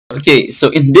Okay, so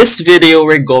in this video,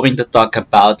 we're going to talk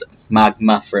about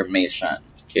magma formation.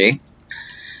 Okay,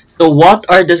 so what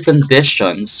are the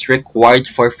conditions required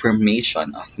for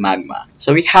formation of magma?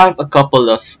 So we have a couple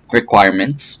of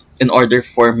requirements in order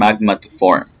for magma to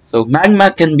form. So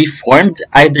magma can be formed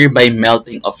either by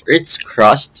melting of Earth's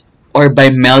crust or by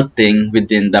melting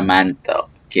within the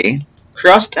mantle. Okay,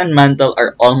 crust and mantle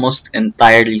are almost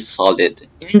entirely solid,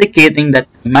 indicating that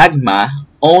magma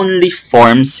only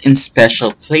forms in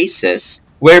special places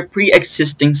where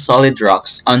pre-existing solid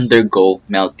rocks undergo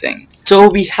melting. So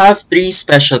we have three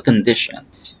special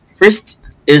conditions. First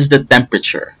is the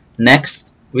temperature.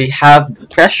 Next, we have the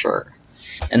pressure.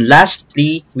 And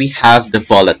lastly, we have the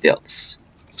volatiles.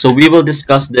 So we will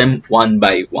discuss them one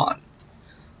by one.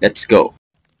 Let's go.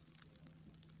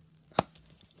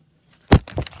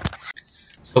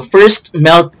 So first,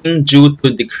 melting due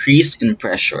to decrease in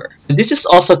pressure. This is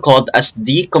also called as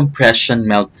decompression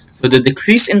melt. So the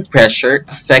decrease in pressure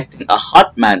affecting a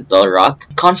hot mantle rock,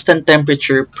 constant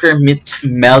temperature permits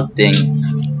melting,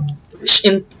 which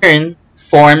in turn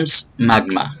forms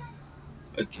magma.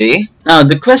 Okay, now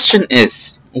the question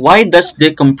is, why does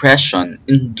decompression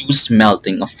induce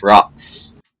melting of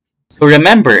rocks? So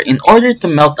remember, in order to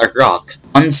melt a rock,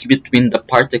 bonds between the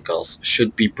particles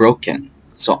should be broken.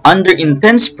 So under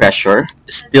intense pressure,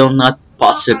 it's still not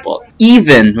possible,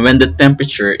 even when the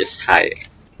temperature is high.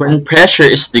 When pressure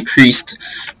is decreased,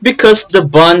 because the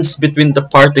bonds between the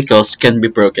particles can be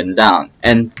broken down.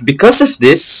 And because of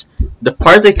this, the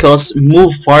particles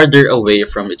move farther away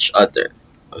from each other.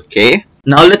 Okay?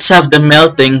 Now let's have the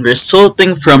melting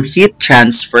resulting from heat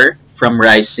transfer from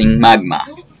rising magma.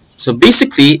 So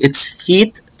basically, it's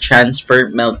heat transfer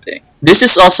melting. This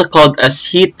is also called as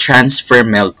heat transfer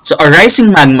melt. So a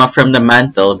rising magma from the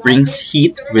mantle brings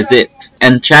heat with it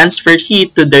and transfer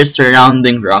heat to their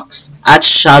surrounding rocks at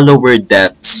shallower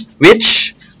depths,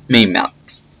 which may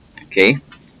melt. Okay,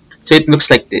 so it looks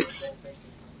like this.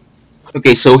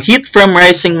 Okay, so heat from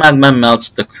rising magma melts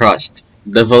the crust.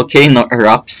 The volcano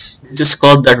erupts. This is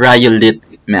called the rhyolite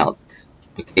melt.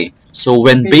 Okay, so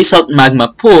when basalt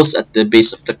magma pools at the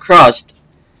base of the crust,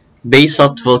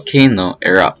 basalt volcano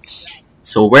erupts.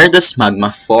 So where does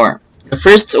magma form? The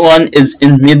first one is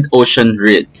in mid-ocean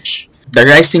ridge. The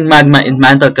rising magma in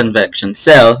mantle convection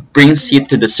cell brings heat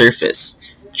to the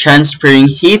surface, transferring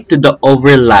heat to the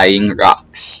overlying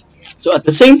rocks. So at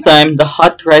the same time, the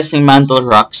hot rising mantle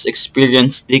rocks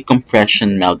experience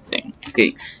decompression melting.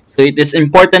 Okay, so it is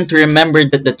important to remember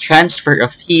that the transfer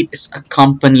of heat is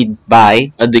accompanied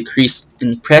by a decrease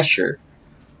in pressure,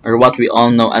 or what we all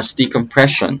know as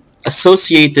decompression,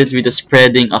 associated with the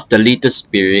spreading of the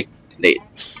lithospheric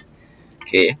plates.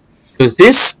 Okay, so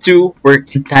these two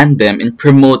work in tandem in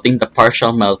promoting the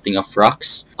partial melting of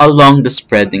rocks along the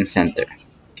spreading center.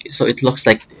 Okay, so it looks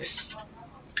like this.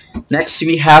 Next,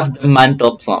 we have the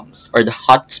mantle plumes, or the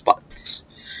hot spots.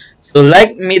 So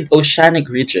like mid-oceanic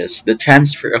ridges, the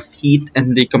transfer of heat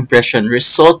and decompression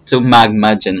result to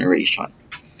magma generation.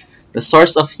 The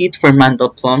source of heat for mantle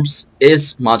plumes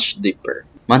is much deeper.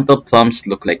 Mantle plumes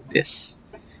look like this,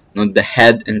 the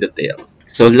head and the tail.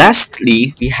 So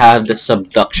lastly, we have the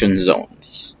subduction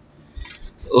zones.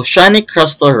 Oceanic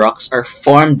crustal rocks are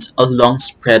formed along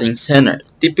spreading center,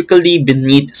 typically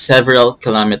beneath several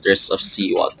kilometers of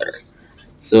seawater.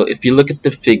 So if you look at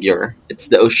the figure, it's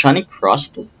the oceanic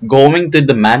crust going to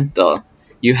the mantle,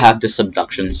 you have the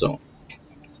subduction zone.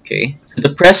 Okay.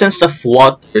 The presence of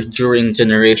water during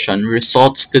generation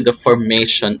results to the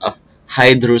formation of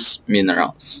hydrous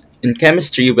minerals. In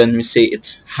chemistry, when we say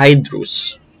it's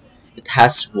hydrous, it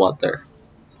has water.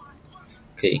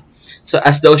 Okay. So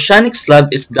as the oceanic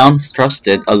slab is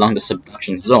down-thrusted along the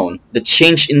subduction zone, the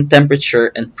change in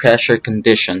temperature and pressure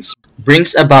conditions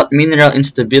brings about mineral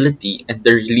instability and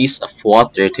the release of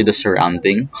water to the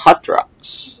surrounding hot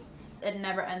rocks. It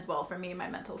never ends well for me in my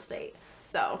mental state.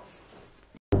 So